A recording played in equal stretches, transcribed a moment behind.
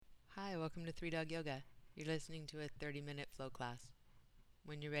welcome to Three Dog Yoga. You're listening to a 30-minute flow class.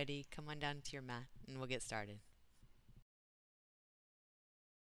 When you're ready, come on down to your mat and we'll get started.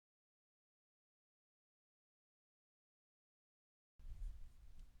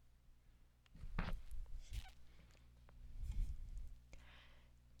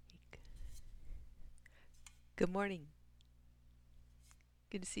 Good morning.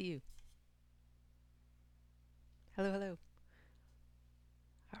 Good to see you. Hello, hello.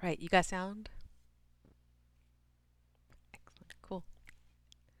 All right, you got sound? Excellent, cool.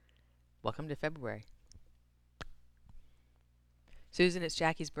 Welcome to February. Susan, it's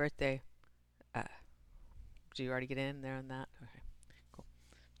Jackie's birthday. Did you already get in there on that? Okay, cool.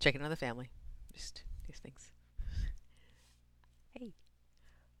 Checking on the family. Just these things. Hey.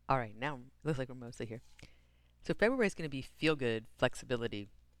 All right, now it looks like we're mostly here. So February is going to be feel good, flexibility,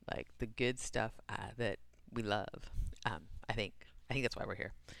 like the good stuff that we love. I think that's why we're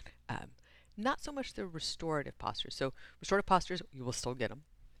here. Um, Not so much the restorative postures. So restorative postures, you will still get them,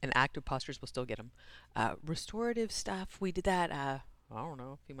 and active postures will still get them. Restorative stuff, we did that. I don't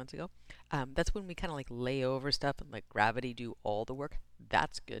know, a few months ago. That's when we kind of like lay over stuff and let gravity do all the work.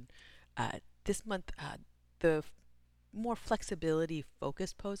 That's good. This month, the more flexibility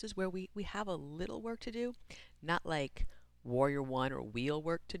focused poses where we have a little work to do, not like warrior one or wheel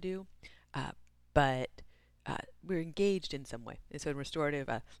work to do, uh, but we're engaged in some way. And so in restorative,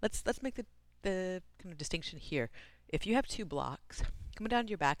 let's make the kind of distinction here. If you have two blocks, come down to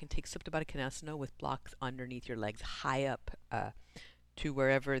your back and take Supta Baddha Konasana with blocks underneath your legs, high up to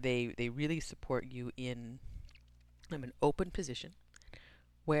wherever they really support you in an open position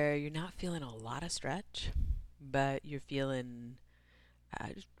where you're not feeling a lot of stretch, but you're feeling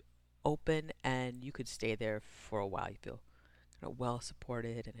just open, and you could stay there for a while. You feel kind of well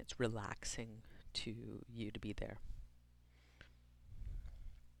supported, and it's relaxing to you to be there.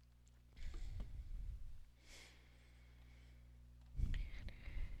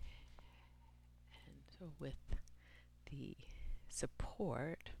 And so with the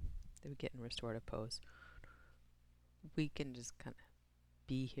support that we get in restorative pose, we can just kind of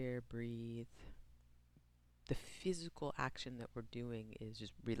be here, breathe. The physical action that we're doing is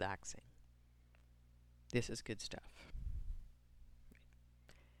just relaxing. This is good stuff.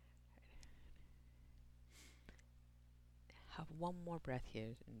 Have one more breath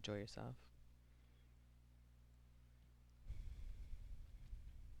here. Enjoy yourself.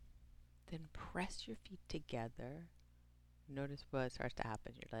 Then press your feet together. Notice what starts to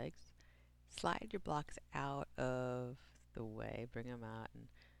happen in your legs. Slide your blocks out of the way. Bring them out. And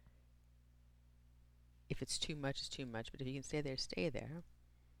if it's too much, it's too much. But if you can stay there, stay there.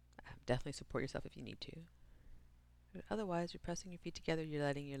 Definitely support yourself if you need to. But otherwise, you're pressing your feet together. You're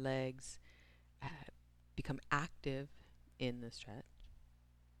letting your legs become active in the stretch.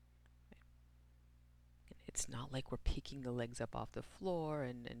 It's not like we're picking the legs up off the floor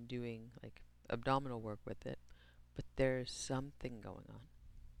and doing like abdominal work with it, but there's something going on.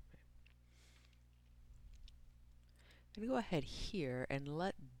 I'm going to go ahead here and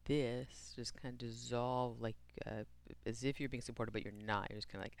let this just kind of dissolve, like as if you're being supported, but you're not. You're just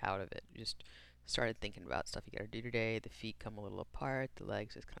kind of like out of it. You just started thinking about stuff you got to do today. The feet come a little apart. The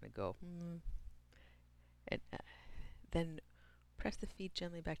legs just kind of go, and then press the feet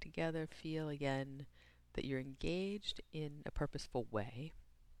gently back together. Feel again that you're engaged in a purposeful way.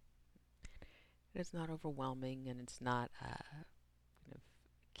 And it's not overwhelming, and it's not kind of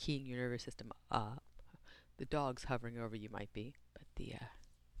keying your nervous system up. The dogs hovering over you might be, but the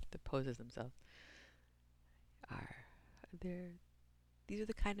poses themselves are they're these are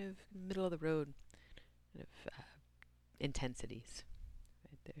the kind of middle of the road kind of intensities.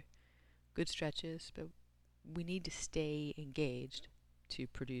 Right? They're good stretches, but we need to stay engaged to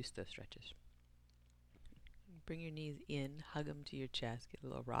produce those stretches. Bring your knees in, hug them to your chest, get a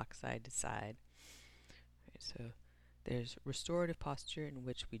little rock side to side. Right, so there's restorative posture in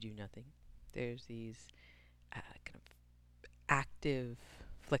which we do nothing. There's these kind of active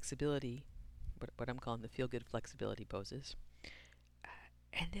flexibility, what I'm calling the feel-good flexibility poses.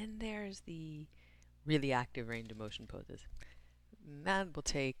 And then there's the really active range of motion poses. And we'll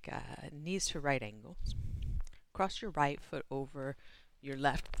take knees to right angles. Cross your right foot over your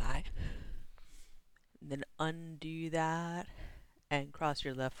left thigh. And then undo that and cross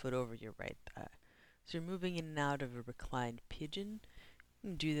your left foot over your right thigh. So you're moving in and out of a reclined pigeon.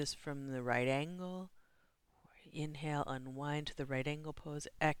 You can do this from the right angle. Inhale, unwind to the right angle pose.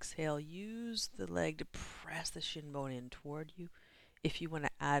 Exhale, use the leg to press the shin bone in toward you. If you want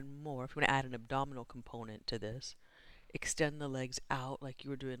to add more, if you want to add an abdominal component to this, extend the legs out like you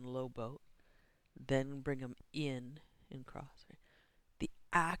were doing low boat. Then bring them in and cross. Right? The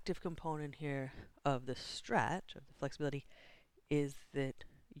active component here of the stretch, of the flexibility, is that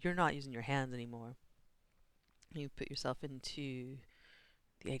you're not using your hands anymore. You put yourself into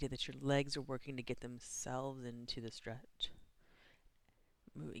the idea that your legs are working to get themselves into the stretch,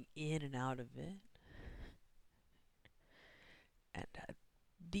 moving in and out of it. And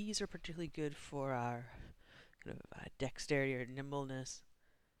these are particularly good for our kind of dexterity or nimbleness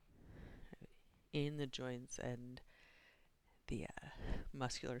in the joints and the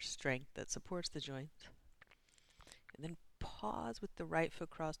muscular strength that supports the joints. And then pause with the right foot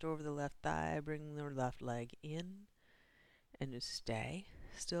crossed over the left thigh, bring the left leg in, and just stay,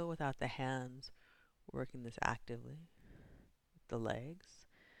 still without the hands working this actively. The legs.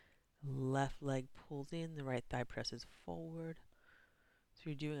 Left leg pulls in, the right thigh presses forward. So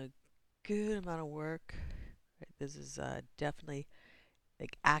you're doing a good amount of work. Right? This is definitely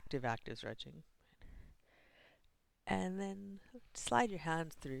like active stretching. And then slide your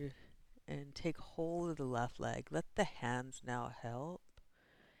hands through and take hold of the left leg. Let the hands now help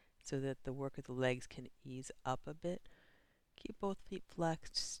so that the work of the legs can ease up a bit. Keep both feet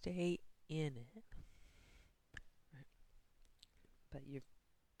flexed, stay in it. Right? But you're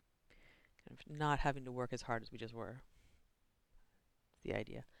kind of not having to work as hard as we just were. That's the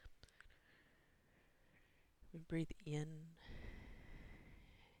idea. We breathe in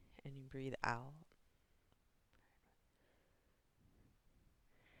and you breathe out.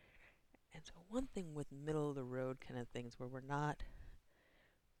 And so one thing with middle of the road kind of things where we're not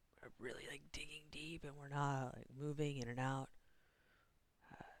really like digging deep and we're not like moving in and out,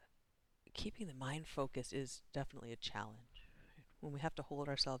 keeping the mind focused is definitely a challenge. When we have to hold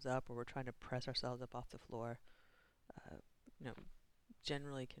ourselves up or we're trying to press ourselves up off the floor, you know,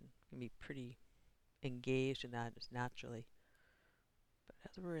 generally can be pretty engaged in that just naturally. But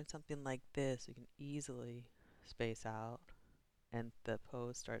as we're in something like this, we can easily space out and the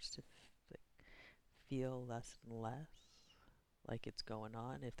pose starts to feel less and less like it's going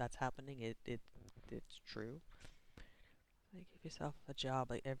on. If that's happening, it's true. Like give yourself a job,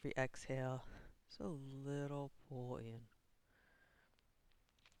 like every exhale, just a little pull in.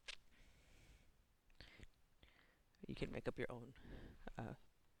 You can make up your own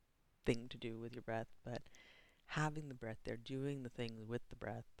thing to do with your breath, but having the breath there, doing the things with the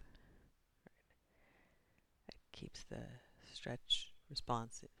breath, right, that keeps the stretch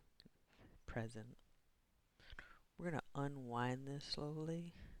response present. We're going to unwind this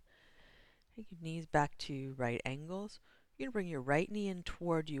slowly. Take your knees back to right angles. You're going to bring your right knee in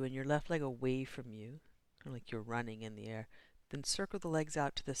toward you and your left leg away from you, kind of like you're running in the air. Then circle the legs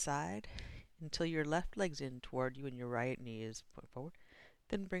out to the side until your left leg's in toward you and your right knee is forward.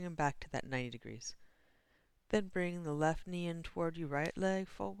 Then bring them back to that 90 degrees. Then bring the left knee in toward you, right leg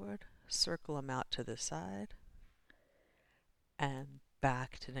forward. Circle them out to the side and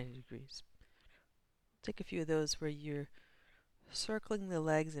back to 90 degrees. Take a few of those where you're circling the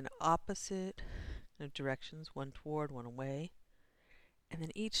legs in opposite directions, one toward, one away. And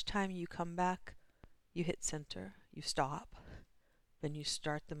then each time you come back, you hit center, you stop, then you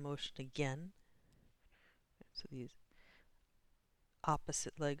start the motion again. So these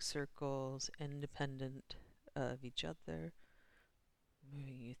opposite leg circles, independent of each other,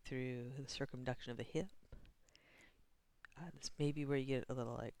 moving you through the circumduction of the hip. This may be where you get a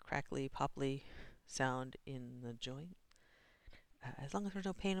little like crackly, popply sound in the joint. As long as there's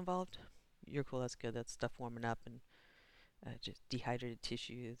no pain involved, you're cool, that's good. That's stuff warming up and just dehydrated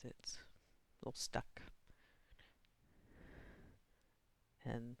tissue that's a little stuck.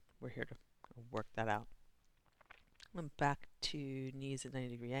 And we're here to work that out. And back to knees at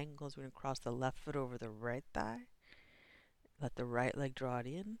 90-degree angles. We're going to cross the left foot over the right thigh. Let the right leg draw it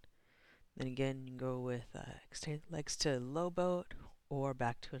in. Then again, you can go with extend legs to low boat or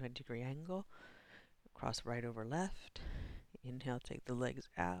back to a 90-degree angle. Cross right over left. Inhale, take the legs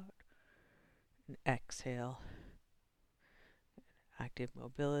out. And exhale. Active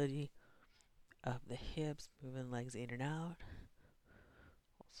mobility of the hips, moving legs in and out.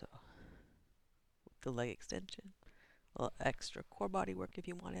 Also, with the leg extension. A little extra core body work if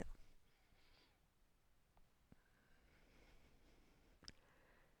you want it.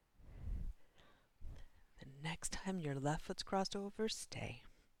 The next time your left foot's crossed over, stay.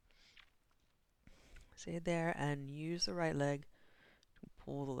 Stay there and use the right leg to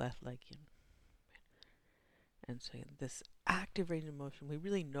pull the left leg in. And so this active range of motion, we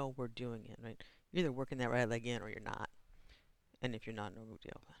really know we're doing it, right? You're either working that right leg in or you're not. And if you're not, no big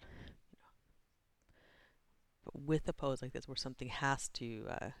deal. But with a pose like this where something has to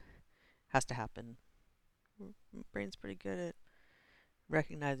happen, brain's pretty good at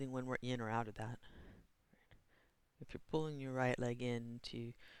recognizing when we're in or out of that. If you're pulling your right leg in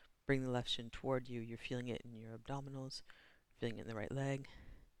to bring the left shin toward you, you're feeling it in your abdominals, feeling it in the right leg.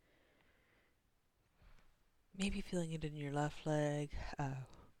 Maybe feeling it in your left leg.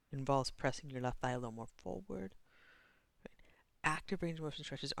 Involves pressing your left thigh a little more forward. Active range of motion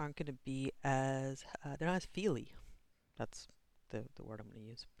stretches aren't going to be as, they're not as feely. That's the word I'm going to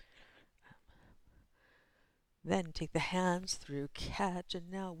use. Then take the hands through, catch, and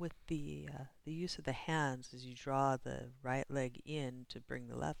now with the use of the hands as you draw the right leg in to bring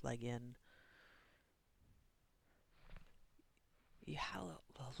the left leg in, you have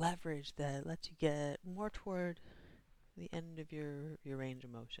a leverage that lets you get more toward the end of your range of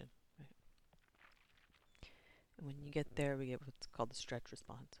motion. Right? And when you get there, we get what's called the stretch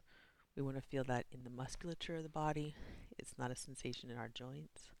response. We want to feel that in the musculature of the body. It's not a sensation in our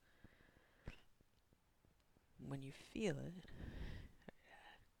joints. When you feel it,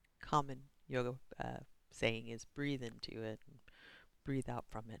 common yoga saying is breathe into it and breathe out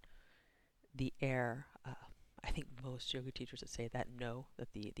from it. The air, I think most yoga teachers that say that know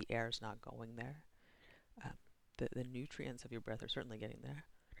that the air is not going there. The nutrients of your breath are certainly getting there.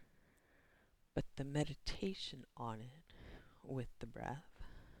 But the meditation on it with the breath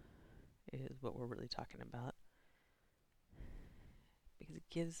is what we're really talking about. Because it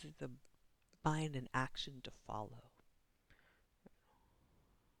gives the mind an action to follow.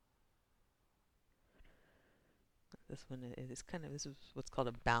 This one is this is what's called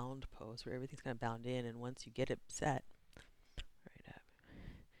a bound pose, where everything's kind of bound in, and once you get it set, right up,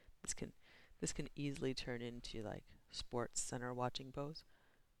 this can easily turn into like sports center watching pose,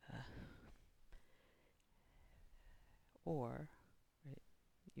 or right,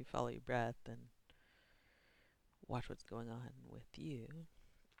 you follow your breath and watch what's going on with you,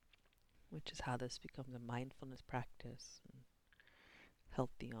 which is how this becomes a mindfulness practice, and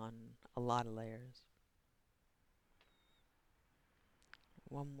healthy on a lot of layers.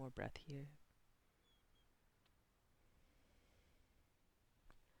 One more breath here.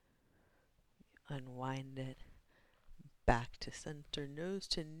 Unwind it back to center, nose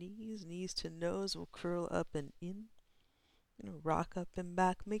to knees, knees to nose. Will curl up and in. Rock up and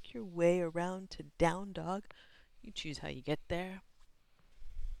back. Make your way around to down dog. You choose how you get there.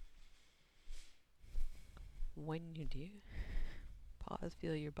 When you do, pause,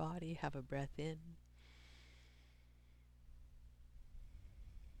 feel your body, have a breath in.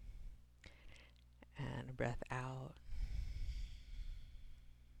 And a breath out.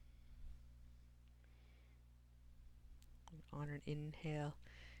 And on an inhale,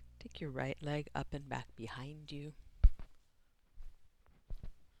 take your right leg up and back behind you.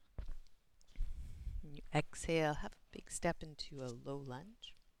 And you exhale, have a big step into a low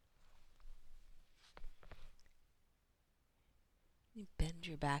lunge. You bend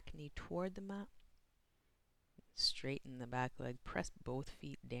your back knee toward the mat. Straighten the back leg, press both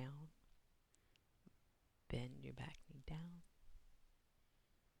feet down. Bend your back knee down.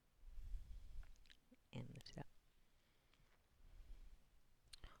 And lift it up.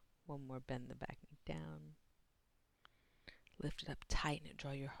 One more, bend the back knee down. Lift it up, tighten it,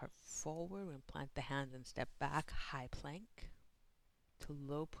 draw your heart forward. We're going to plant the hands and step back, high plank. To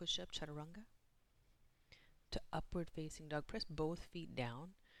low push-up, chaturanga. To upward facing dog, press both feet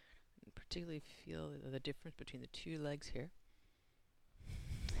down. And particularly feel the difference between the two legs here.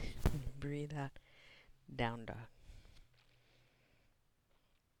 Breathe out, down dog.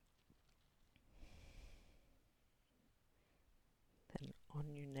 Then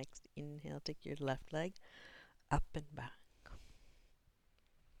on your next inhale, take your left leg up and back.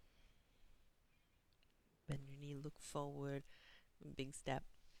 Bend your knee, look forward, big step.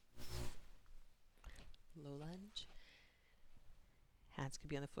 Low lunge. Hands could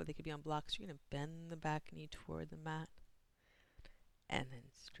be on the floor, they could be on blocks. You're going to bend the back knee toward the mat. And then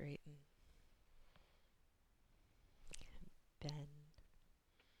straighten. Bend.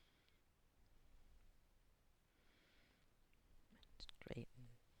 Straighten.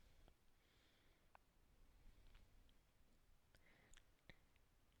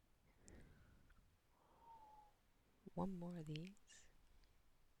 One more of these.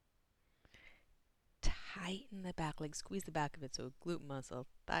 Tighten the back leg, squeeze the back of it, so glute muscle,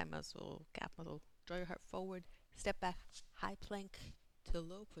 thigh muscle, calf muscle. Draw your heart forward, step back, high plank to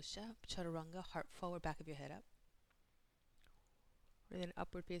low push-up, chaturanga, heart forward, back of your head up. And then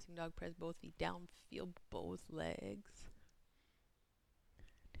upward facing dog, press both feet down, feel both legs.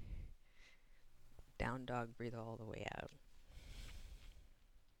 Down dog, breathe all the way out.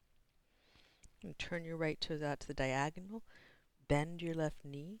 And turn your right toes out to the diagonal, bend your left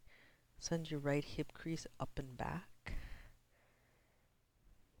knee, send your right hip crease up and back.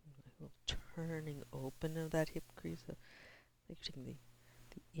 We'll turning open of that hip crease. Like you're taking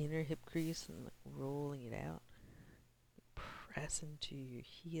the inner hip crease and like rolling it out. Press into your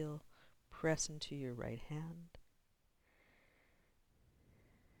heel, press into your right hand.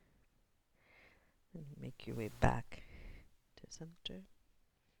 And make your way back to center.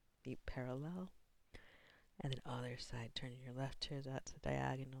 Feet parallel. And then other side, turn your left toes out to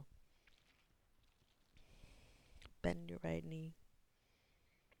diagonal. Bend your right knee.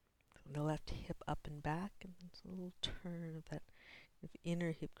 The left hip up and back, and it's a little turn of that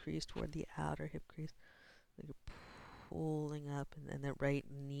inner hip crease toward the outer hip crease. So you're pulling up, and that right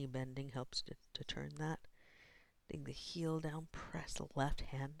knee bending helps to turn that. Dig the heel down, press the left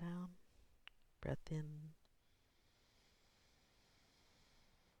hand down. Breath in.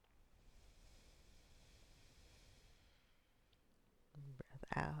 Breath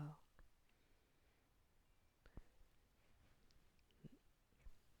out.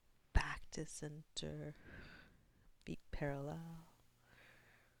 Back to center. Feet parallel.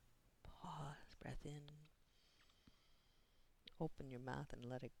 Pause. Breath in. Open your mouth and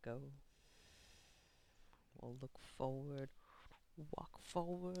let it go. We'll look forward. Walk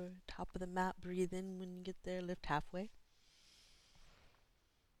forward. Top of the mat. Breathe in when you get there. Lift halfway.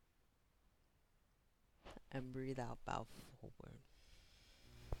 And breathe out. Bow forward.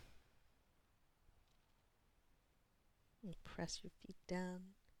 And press your feet down.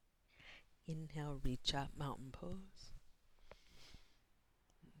 Inhale, reach up, mountain pose.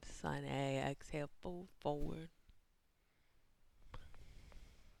 Sun A, exhale, fold forward.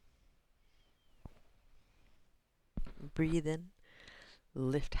 Breathe in,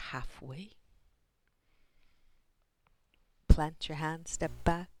 lift halfway. Plant your hands, step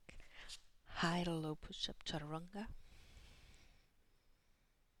back. High to low push-up, chaturanga.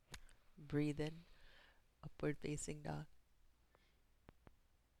 Breathe in, upward facing dog.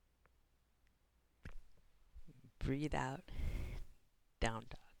 Breathe out, down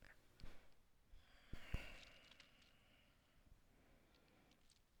dog.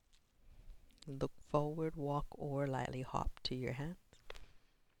 Look forward, walk or lightly hop to your hands.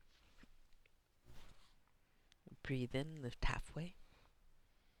 Breathe in, lift halfway.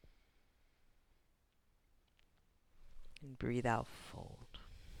 And breathe out, fold.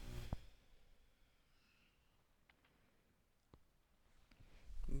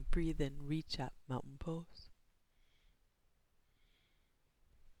 Breathe in, reach up, mountain pose.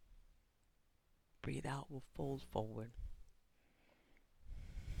 Breathe out, we'll fold forward.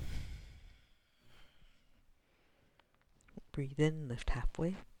 Breathe in, lift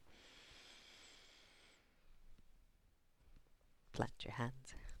halfway. Plant your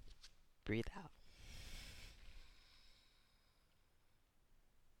hands. Breathe out.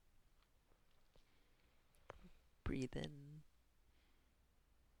 Breathe in.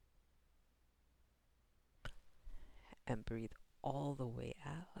 And breathe all the way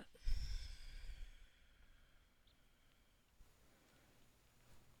out.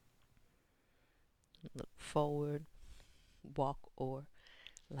 Look forward, walk or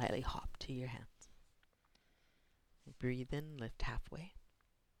lightly hop to your hands. Breathe in, lift halfway.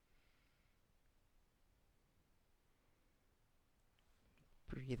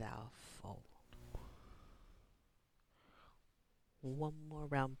 Breathe out, fold. One more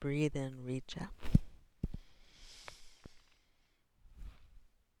round, breathe in, reach up.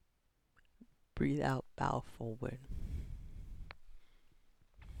 Breathe out, bow forward.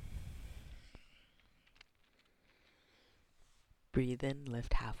 Breathe in,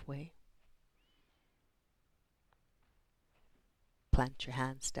 lift halfway. Plant your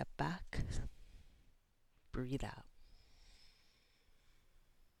hands, step back. Breathe out.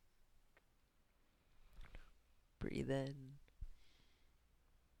 Breathe in.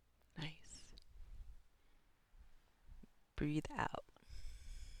 Nice. Breathe out.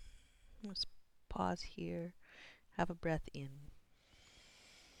 Let's pause here. Have a breath in.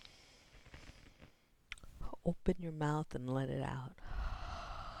 Open your mouth and let it out.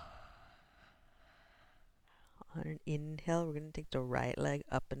 On an inhale, we're going to take the right leg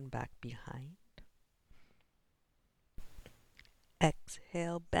up and back behind.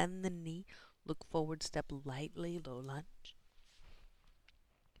 Exhale, bend the knee. Look forward, step lightly, low lunge.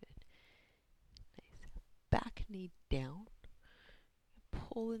 Good. Nice. Back knee down.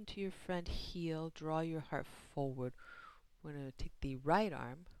 Pull into your front heel. Draw your heart forward. We're going to take the right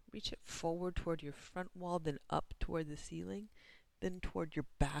arm. Reach it forward toward your front wall, then up toward the ceiling, then toward your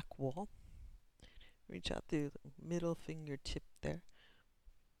back wall. Reach out through the middle fingertip there.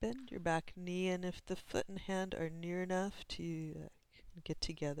 Bend your back knee, and if the foot and hand are near enough to get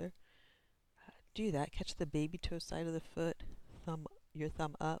together, do that. Catch the baby toe side of the foot, your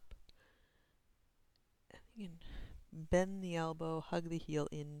thumb up. You can bend the elbow, hug the heel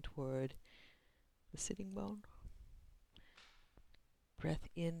in toward the sitting bone. Breath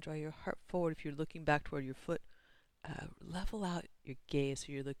in, draw your heart forward if you're looking back toward your foot. Level out your gaze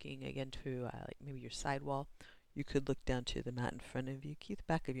so you're looking again to like maybe your side wall. You could look down to the mat in front of you. Keep the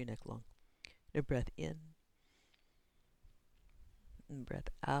back of your neck long. Now breath in and breath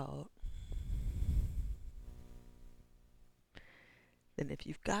out. Then if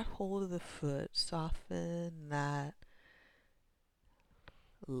you've got hold of the foot, soften that,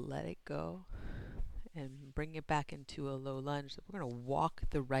 let it go, and bring it back into a low lunge. So we're going to walk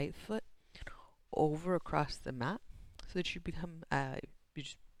the right foot over across the mat so that you become, you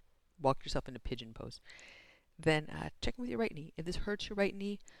just walk yourself into pigeon pose. Then check in with your right knee. If this hurts your right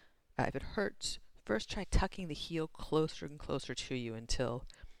knee, if it hurts, first try tucking the heel closer and closer to you until,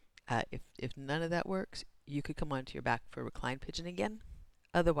 if none of that works, you could come onto your back for recline pigeon again.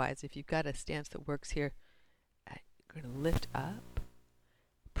 Otherwise, if you've got a stance that works here, you're going to lift up,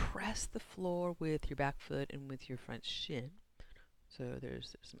 press the floor with your back foot and with your front shin. So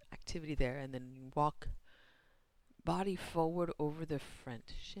there's some activity there, and then you walk body forward over the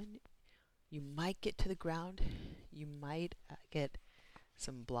front shin. You might get to the ground. You might get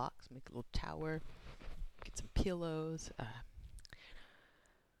some blocks, make a little tower, get some pillows.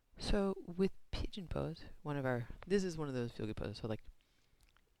 So with pigeon pose, this is one of those feel good poses. So like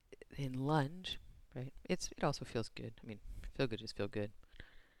in lunge, right? It also feels good. I mean, feel good just feel good.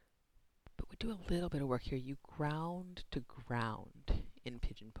 But we do a little bit of work here. You ground to ground in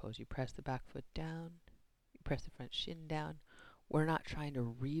pigeon pose. You press the back foot down. You press the front shin down. We're not trying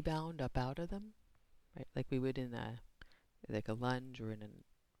to rebound up out of them, right? Like we would in like a lunge or in a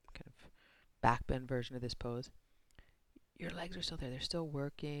kind of back bend version of this pose. Your legs are still there. They're still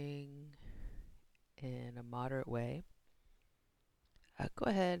working in a moderate way. Go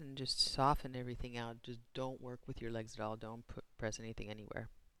ahead and just soften everything out. Just don't work with your legs at all. Don't press anything anywhere.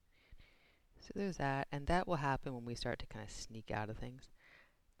 So there's that, and that will happen when we start to kind of sneak out of things.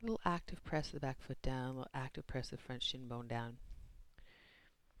 A little active press of the back foot down, a little active press of the front shin bone down.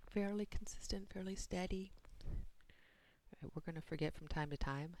 Fairly consistent, fairly steady. Right, we're going to forget from time to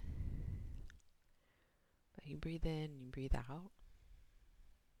time. But you breathe in, you breathe out.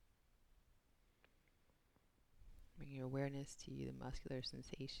 Bring your awareness to the muscular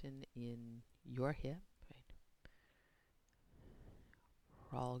sensation in your hip. Right?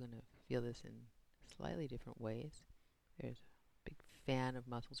 We're all going to feel this in slightly different ways. There's a big fan of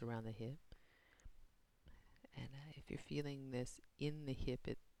muscles around the hip. And if you're feeling this in the hip,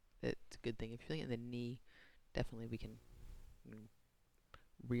 it's a good thing. If you're feeling it in the knee, definitely we can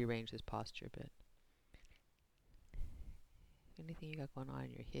rearrange this posture a bit. Anything you got going on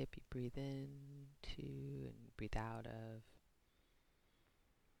in your hip, you breathe in to and breathe out of.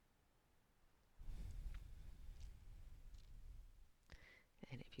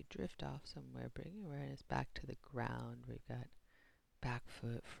 And if you drift off somewhere, bring your awareness back to the ground where you've got back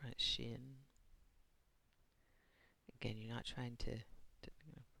foot, front shin. Again, you're not trying to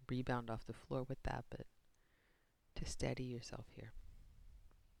rebound off the floor with that, but to steady yourself here.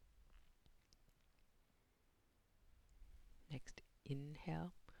 Next,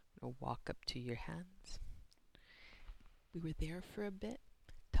 inhale. Walk up to your hands. We were there for a bit.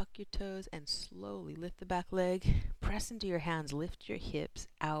 Tuck your toes and slowly lift the back leg. Press into your hands. Lift your hips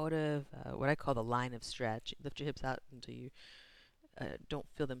out of what I call the line of stretch. Lift your hips out until you don't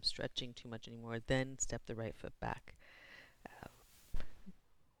feel them stretching too much anymore. Then step the right foot back.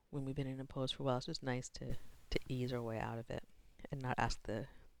 When we've been in a pose for a while, it's just nice to ease our way out of it and not ask the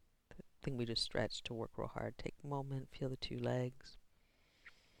thing we just stretched to work real hard. Take a moment, feel the two legs.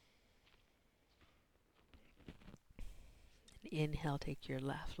 And inhale, take your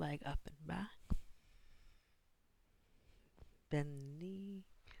left leg up and back. Bend the knee,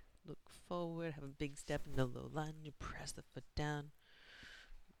 look forward, have a big step into low lunge, press the foot down,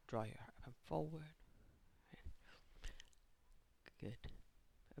 draw your arm forward. Good.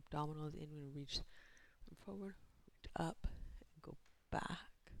 Abdominals in, we reach forward, reach up, and go back.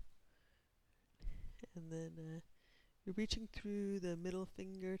 And then you're reaching through the middle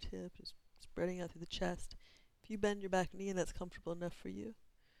fingertip, just spreading out through the chest. If you bend your back knee and that's comfortable enough for you,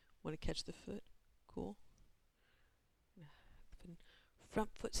 want to catch the foot, cool.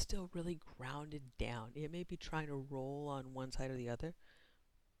 Front foot still really grounded down. It may be trying to roll on one side or the other.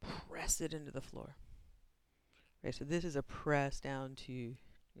 Press it into the floor. Right, so this is a press down to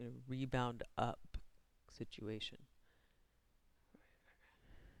rebound up situation.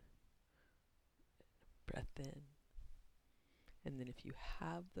 Breath in. And then if you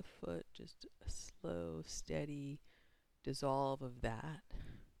have the foot, just a slow, steady dissolve of that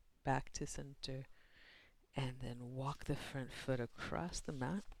back to center. And then walk the front foot across the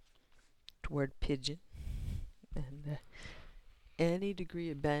mat toward pigeon. And any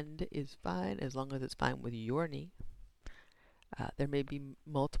degree of bend is fine as long as it's fine with your knee. There may be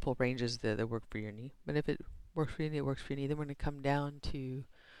multiple ranges that work for your knee, but if it works for your knee, it works for your knee. Then we're going to come down to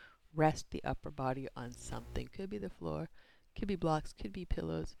rest the upper body on something. Could be the floor, could be blocks, could be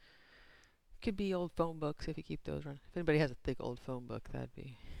pillows, could be old phone books if you keep those around. If anybody has a thick old phone book, that'd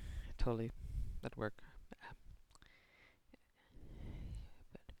work.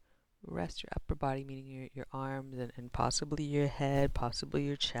 But rest your upper body, meaning your arms and possibly your head, possibly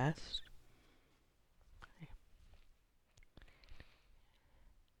your chest.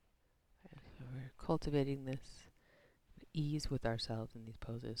 So we're cultivating this ease with ourselves in these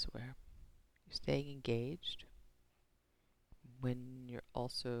poses where you're staying engaged when you're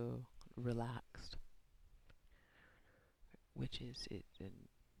also relaxed, which is a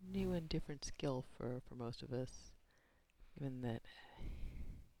new and different skill for most of us, given that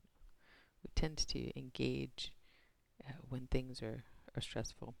we tend to engage when things are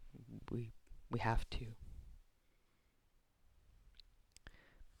stressful. We have to.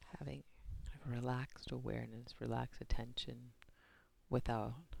 Having relaxed awareness, relaxed attention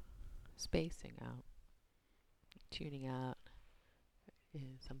without spacing out, tuning out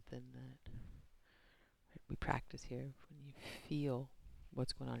is something that we practice here when you feel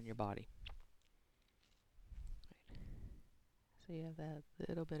what's going on in your body. Right. So you have that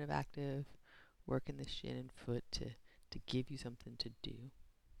little bit of active work in the shin and foot to give you something to do.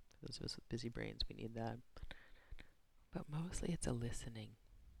 For those of us with busy brains, we need that. But mostly it's a listening.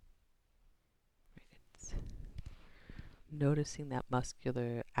 Right? It's noticing that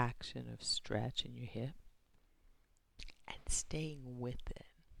muscular action of stretch in your hip and staying with it.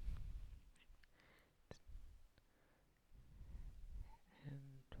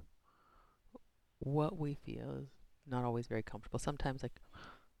 And what we feel is not always very comfortable. Sometimes like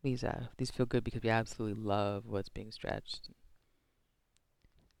these feel good because we absolutely love what's being stretched.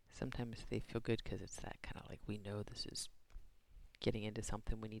 Sometimes they feel good because it's that kind of like we know this is getting into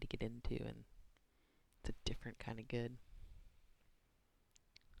something we need to get into, and it's a different kind of good.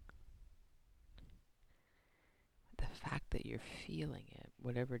 The fact that you're feeling it,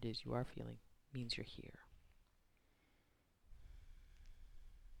 whatever it is you are feeling, means you're here.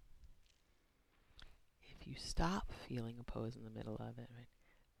 If you stop feeling a pose in the middle of it, right,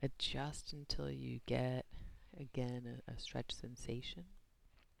 adjust until you get, again, a stretch sensation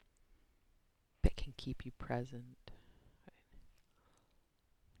that can keep you present. Right?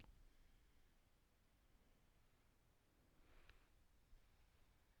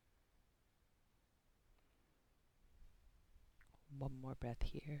 One more breath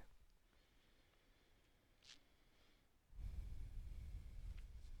here.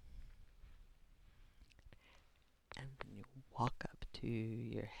 And when you walk up to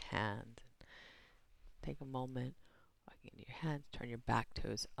your hands, take a moment, walking into your hands, turn your back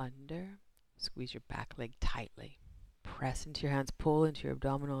toes under, squeeze your back leg tightly. Press into your hands, pull into your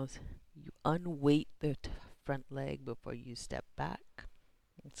abdominals. You unweight the front leg before you step back.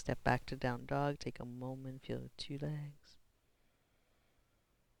 Step back to down dog. Take a moment, feel the two legs.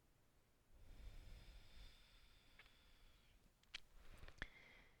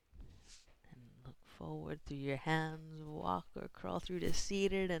 And look forward through your hands. Walk or crawl through to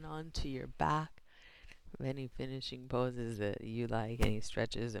seated and onto your back. Any finishing poses that you like, any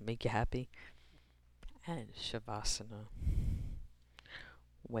stretches that make you happy. And Shavasana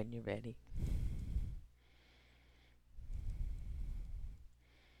when you're ready.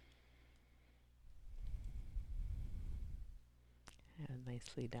 And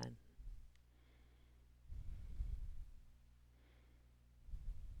nicely done.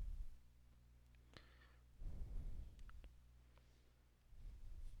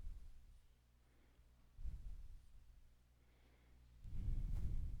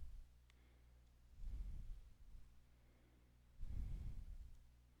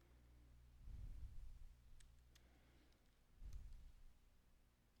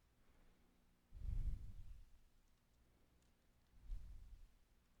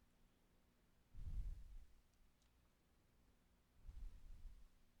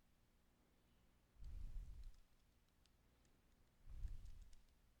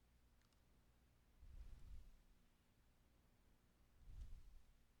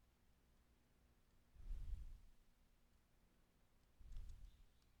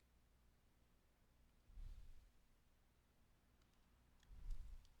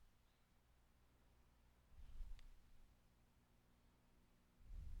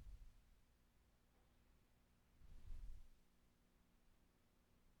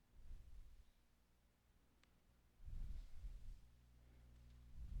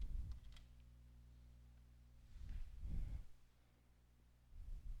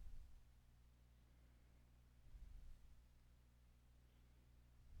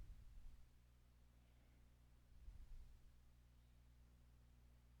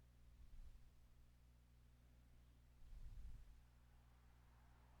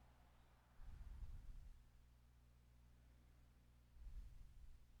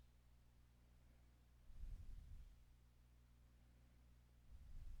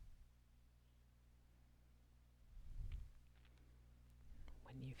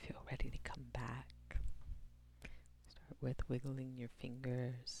 you feel ready to come back, start with wiggling your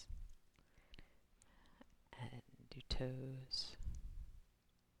fingers and your toes.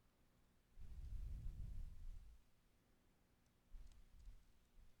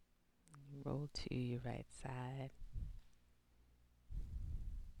 Roll to your right side.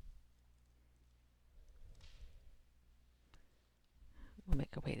 We'll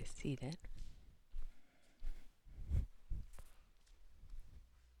make our way to seated.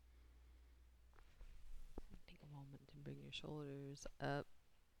 Take a moment to bring your shoulders up,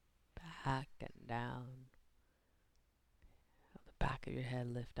 back, and down. Feel the back of your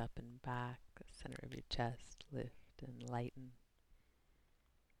head lift up and back, the center of your chest lift and lighten.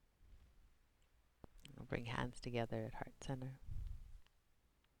 We'll bring hands together at heart center.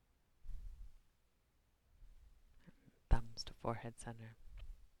 Thumbs to forehead center.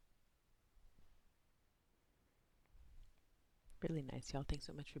 Really nice, y'all. Thanks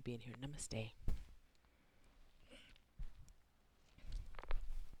so much for being here. Namaste.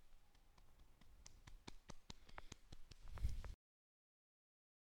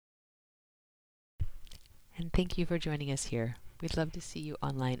 And thank you for joining us here. We'd love to see you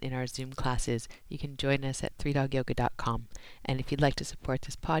online in our Zoom classes. You can join us at 3dogyoga.com. And if you'd like to support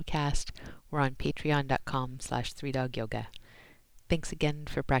this podcast, we're on patreon.com/3dogyoga. Thanks again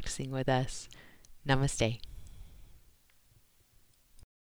for practicing with us. Namaste.